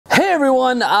Hey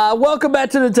everyone, welcome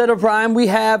back to Nintendo Prime. We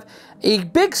have a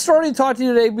big story to talk to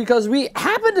you today because we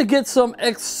happen to get some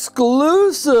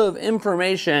exclusive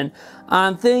information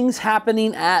on things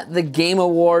happening at the Game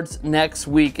Awards next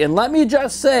week. And let me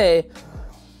just say,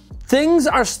 things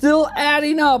are still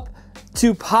adding up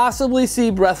to possibly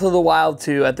see Breath of the Wild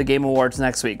 2 at the Game Awards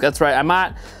next week. That's right, I'm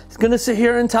not going to sit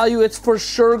here and tell you it's for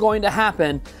sure going to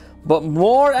happen, but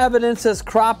more evidence has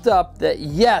cropped up that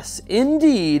yes,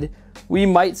 indeed, we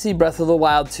might see Breath of the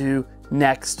Wild 2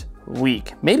 next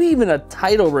week. Maybe even a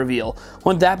title reveal.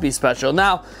 Wouldn't that be special?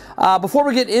 Now, before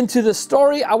we get into the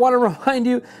story, I want to remind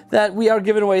you that we are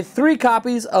giving away 3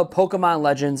 copies of Pokemon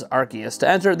Legends Arceus. To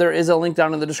enter, there is a link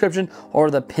down in the description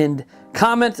or the pinned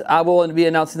comment. I will be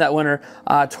announcing that winner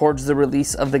towards the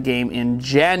release of the game in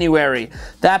January.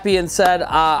 That being said,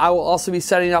 I will also be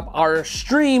setting up our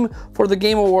stream for the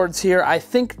Game Awards here, I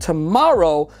think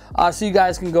tomorrow, so you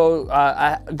guys can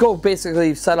go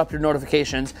basically set up your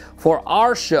notifications for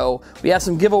our show. We have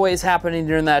some giveaways happening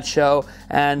during that show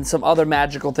and some other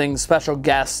magical things, special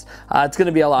guests. It's going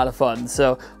to be a lot of fun.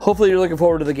 So hopefully you're looking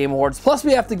forward to the Game Awards. Plus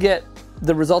we have to get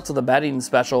the results of the betting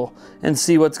special and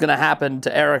see what's going to happen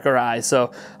to Eric or I.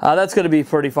 So that's going to be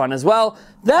pretty fun as well.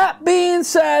 That being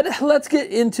said, let's get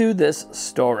into this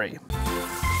story.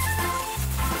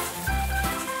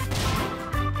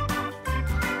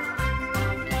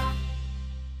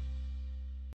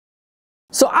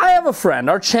 So I have a friend,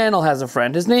 our channel has a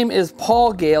friend. His name is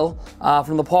Paul Gale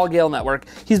from the Paul Gale Network.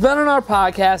 He's been on our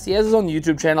podcast. He has his own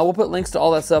YouTube channel. We'll put links to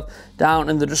all that stuff down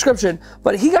in the description.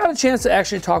 But he got a chance to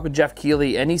actually talk with Jeff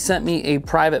Keighley, and he sent me a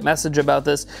private message about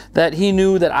this that he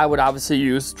knew that I would obviously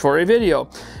use for a video.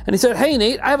 And he said, "Hey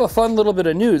Nate, I have a fun little bit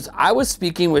of news. I was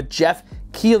speaking with Jeff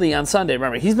Keighley on Sunday."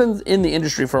 Remember, he's been in the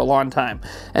industry for a long time.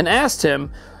 And asked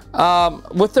him,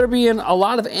 with there being a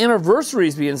lot of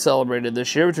anniversaries being celebrated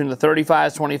this year between the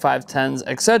 35s, 25s, 10s,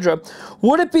 etc.,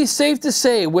 would it be safe to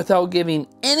say, without giving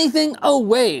anything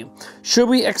away, should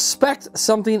we expect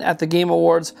something at the Game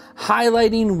Awards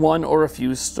highlighting one or a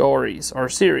few stories, or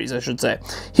series, I should say?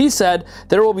 He said,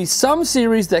 "There will be some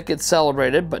series that get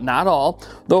celebrated, but not all,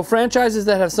 though franchises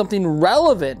that have something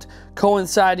relevant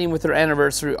coinciding with their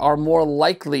anniversary are more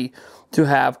likely to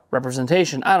have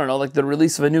representation." I don't know, like the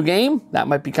release of a new game? That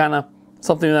might be kind of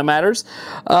something that matters.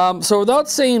 So without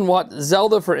saying what,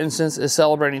 Zelda, for instance, is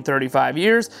celebrating 35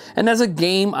 years and has a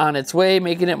game on its way,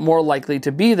 making it more likely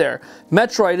to be there.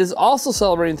 Metroid is also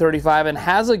celebrating 35 and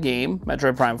has a game,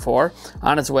 Metroid Prime 4,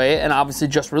 on its way, and obviously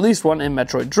just released one in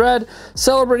Metroid Dread.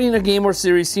 Celebrating a game or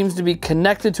series seems to be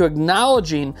connected to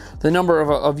acknowledging the number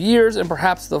of years and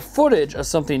perhaps the footage of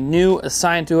something new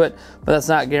assigned to it, but that's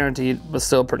not guaranteed, but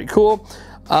still pretty cool.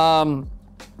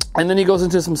 And then he goes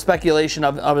into some speculation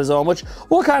of his own, which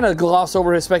we'll kind of gloss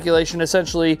over his speculation.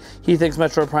 Essentially, he thinks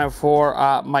Metroid Prime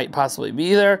 4 might possibly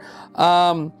be there.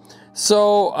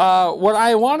 So what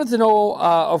I wanted to know,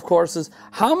 of course, is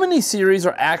how many series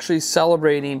are actually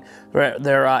celebrating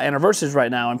their anniversaries right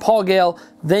now. And Paul Gale,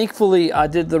 thankfully,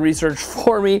 did the research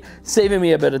for me, saving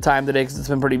me a bit of time today because it's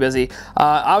been pretty busy.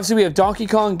 Obviously, we have Donkey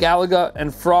Kong, Galaga,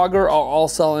 and Frogger are all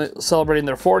celebrating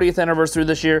their 40th anniversary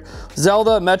this year.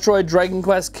 Zelda, Metroid, Dragon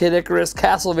Quest, Kid Icarus,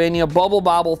 Castlevania, Bubble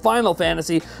Bobble, Final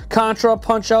Fantasy, Contra,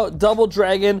 Punch-Out, Double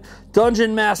Dragon,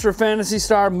 Dungeon Master, Phantasy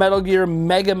Star, Metal Gear,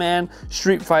 Mega Man,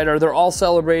 Street Fighter. They're all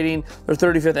celebrating their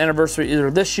 35th anniversary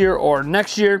either this year or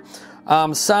next year.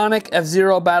 Sonic,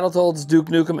 F-Zero, Battletoads, Duke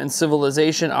Nukem, and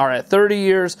Civilization are at 30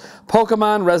 years.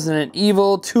 Pokemon, Resident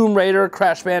Evil, Tomb Raider,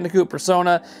 Crash Bandicoot,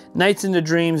 Persona, Nights into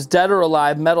Dreams, Dead or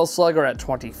Alive, Metal Slug are at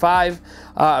 25,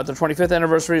 at their 25th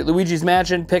anniversary. Luigi's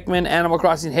Mansion, Pikmin, Animal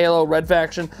Crossing, Halo, Red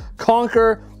Faction,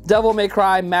 Conquer, Devil May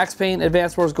Cry, Max Payne,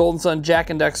 Advance Wars, Golden Sun,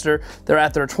 Jak and Dexter, they're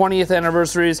at their 20th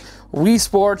anniversaries. Wii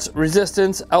Sports,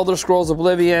 Resistance, Elder Scrolls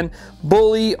Oblivion,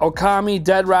 Bully, Okami,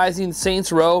 Dead Rising,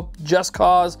 Saints Row, Just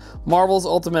Cause, Marvel's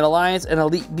Ultimate Alliance, and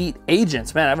Elite Beat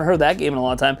Agents. Man, I haven't heard that game in a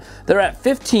long time. They're at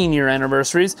 15-year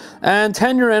anniversaries, and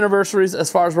 10-year anniversaries,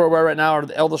 as far as we're aware right now, are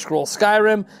the Elder Scrolls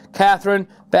Skyrim, Catherine,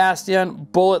 Bastion,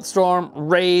 Bulletstorm,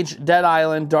 Rage, Dead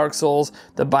Island, Dark Souls,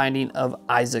 The Binding of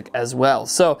Isaac as well.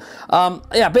 So,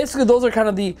 yeah, basically those are kind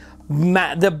of the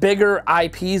bigger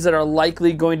IPs that are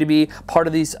likely going to be part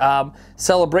of these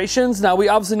celebrations. Now, we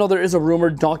obviously know there is a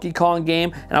rumored Donkey Kong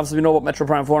game, and obviously we know about Metroid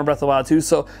Prime 4 and Breath of the Wild 2,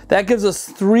 so that gives us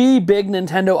 3 big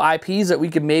Nintendo IPs that we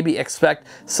could maybe expect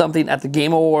something at the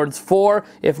Game Awards for,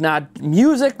 if not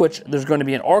music, which there's going to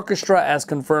be an orchestra as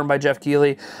confirmed by Jeff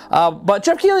Keighley. But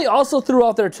Jeff Keighley also threw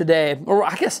out there today, or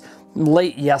I guess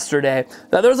late yesterday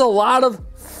that there's a lot of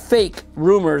fake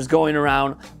rumors going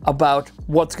around about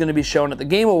what's going to be shown at the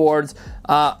Game Awards.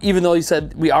 Even though you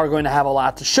said we are going to have a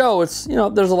lot to show, it's, you know,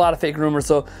 there's a lot of fake rumors,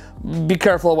 so be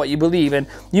careful of what you believe. And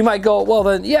you might go, well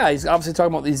then, yeah, he's obviously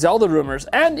talking about these Zelda rumors,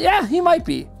 and yeah, he might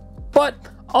be. But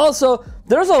also,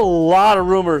 there's a lot of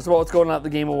rumors about what's going on at the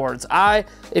Game Awards.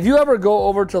 If you ever go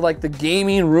over to like the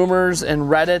gaming rumors and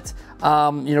Reddit,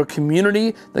 you know,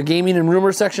 community, the gaming and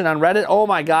rumors section on Reddit, oh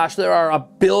my gosh, there are a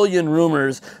billion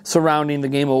rumors surrounding the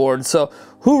Game Awards. So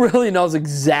who really knows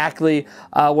exactly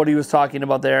what he was talking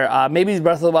about there? Maybe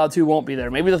Breath of the Wild 2 won't be there.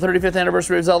 Maybe the 35th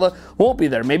anniversary of Zelda won't be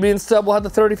there. Maybe instead we'll have the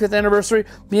 35th anniversary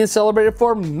being celebrated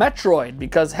for Metroid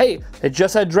because, hey, it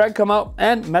just had Dread come out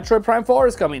and Metroid Prime 4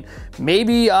 is coming.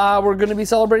 Maybe we're going to be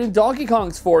celebrating Donkey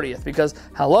Kong's 40th because,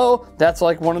 hello, that's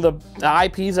like one of the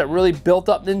IPs that really built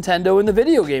up Nintendo in the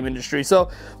video game industry. So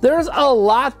there's a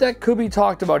lot that could be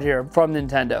talked about here from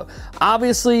Nintendo.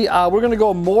 Obviously, we're going to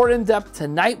go more in depth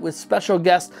tonight with special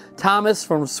guest Thomas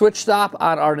from Switch Stop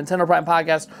on our Nintendo Prime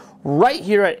podcast right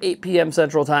here at 8 p.m.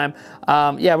 Central Time.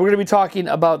 Yeah, we're going to be talking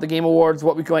about the Game Awards,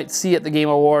 what we might see at the Game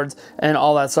Awards, and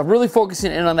all that stuff. Really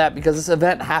focusing in on that because this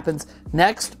event happens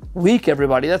next week,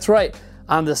 everybody. That's right.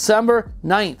 On December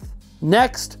 9th,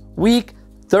 next week,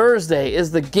 Thursday,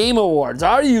 is the Game Awards.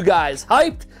 Are you guys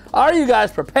hyped? Are you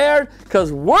guys prepared?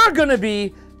 Because we're going to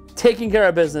be taking care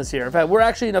of business here. In fact, we're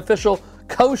actually an official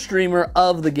co-streamer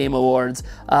of the Game Awards,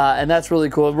 and that's really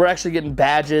cool. We're actually getting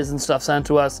badges and stuff sent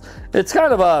to us. It's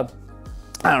kind of a,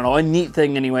 I don't know, a neat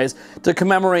thing anyways, to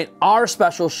commemorate our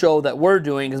special show that we're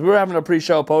doing, because we're having a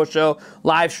pre-show, post-show,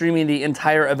 live streaming the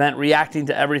entire event, reacting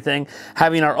to everything,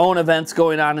 having our own events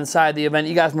going on inside the event.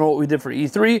 You guys know what we did for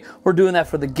E3. We're doing that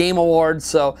for the Game Awards,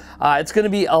 so it's going to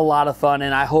be a lot of fun,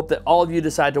 and I hope that all of you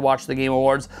decide to watch the Game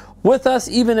Awards with us,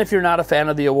 even if you're not a fan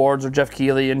of the awards or Jeff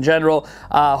Keighley in general.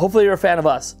 Hopefully you're a fan of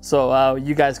us, so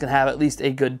you guys can have at least a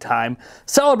good time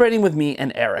celebrating with me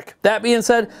and Eric. That being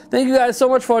said, thank you guys so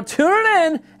much for tuning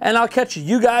in, and I'll catch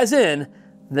you guys in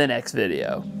the next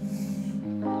video.